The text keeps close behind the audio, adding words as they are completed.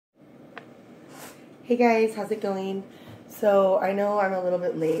Hey guys, how's it going? So I know I'm a little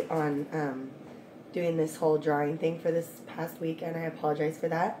bit late on doing this whole drawing thing for this past week, and I apologize for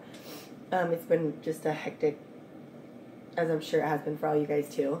that. It's been just a hectic, as I'm sure it has been for all you guys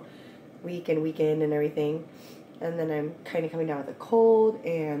too, week and weekend and everything. And then I'm kind of coming down with a cold,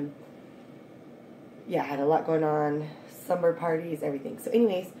 and yeah, I had a lot going on, summer parties, everything. So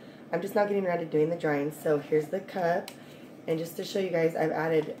anyways, I'm just not getting around to doing the drawings. So here's the cup, and just to show you guys, I've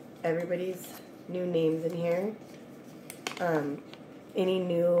added everybody's new names in here.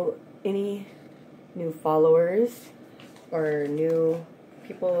 Any new followers or new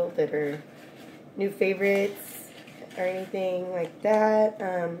people that are new favorites or anything like that.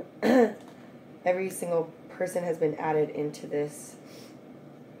 Every single person has been added into this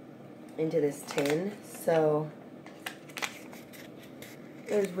tin. So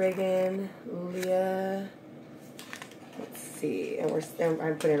there's Reagan, Leah. Let's see, and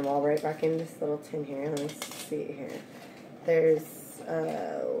I'm putting them all right back in this little tin here. Let me see here. There's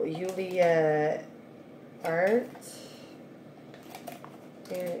Yulia Art.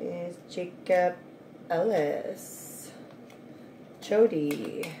 There is Jacob Ellis,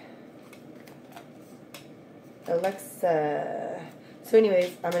 Jody, Alexa. So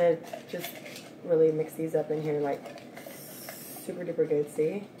anyways, I'm going to just really mix these up in here like super duper good,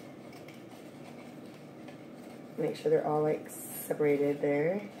 see? Make sure they're all like separated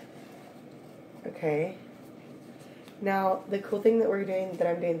there. Okay. Now, the cool thing that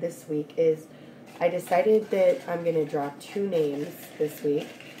I'm doing this week is I decided that I'm going to draw 2 names this week,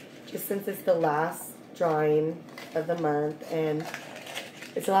 just since it's the last drawing of the month, and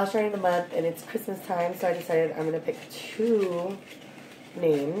it's the last drawing of the month, and it's Christmas time, so I decided I'm going to pick 2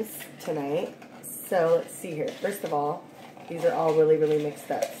 names tonight. So, let's see here. First of all, these are all really, really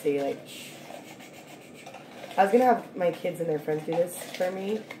mixed up. See, like, I was going to have my kids and their friends do this for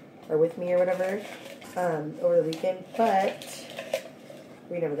me, or with me or whatever, over the weekend, but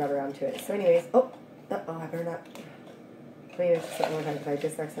we never got around to it. So anyways, I better not. Maybe it's just one more time because I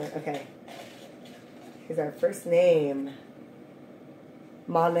just accidentally. Okay. Here's our first name.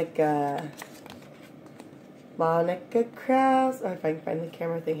 Monica. Monica Krause. Oh, if I can find the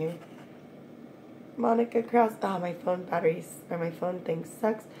camera thing here. Monica Krause. Oh, my phone batteries, or my phone thing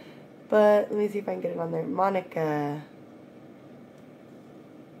sucks. But let me see if I can get it on there. Monica.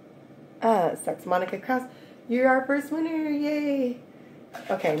 Sucks. Monica Krause. You're our first winner. Yay.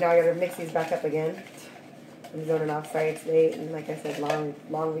 Okay, now I gotta mix these back up again. I'm zoning off. Sorry, it's late, and like I said, long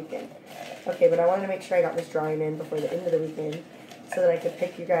weekend. Okay, but I wanted to make sure I got this drawing in before the end of the weekend so that I could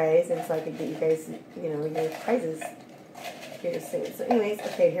pick you guys, and so I could get you guys, you know, your prizes here soon. So anyways,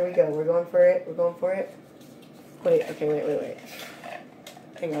 okay, here we go. We're going for it. We're going for it. Wait, okay, wait.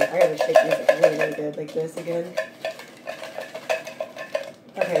 Hang on, I gotta shake these really, really good, like this again.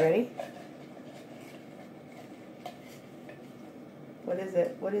 Okay, ready? What is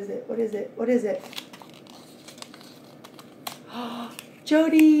it? What is it? What is it? What is it?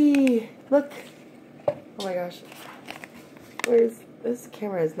 Jody! Look! Oh my gosh. Where's this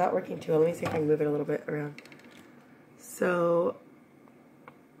camera? Is not working too well. Let me see if I can move it a little bit around. So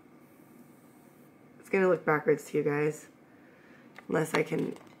it's gonna look backwards to you guys. Unless I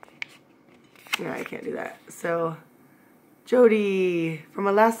can. No, I can't do that. So Jody from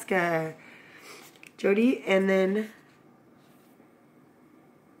Alaska. Jody, and then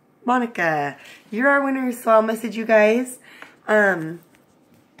Monica. You're our winner, so I'll message you guys ASAP,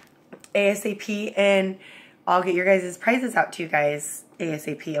 and I'll get your guys' prizes out to you guys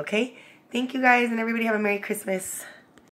ASAP, okay? Thank you guys, and everybody have a Merry Christmas.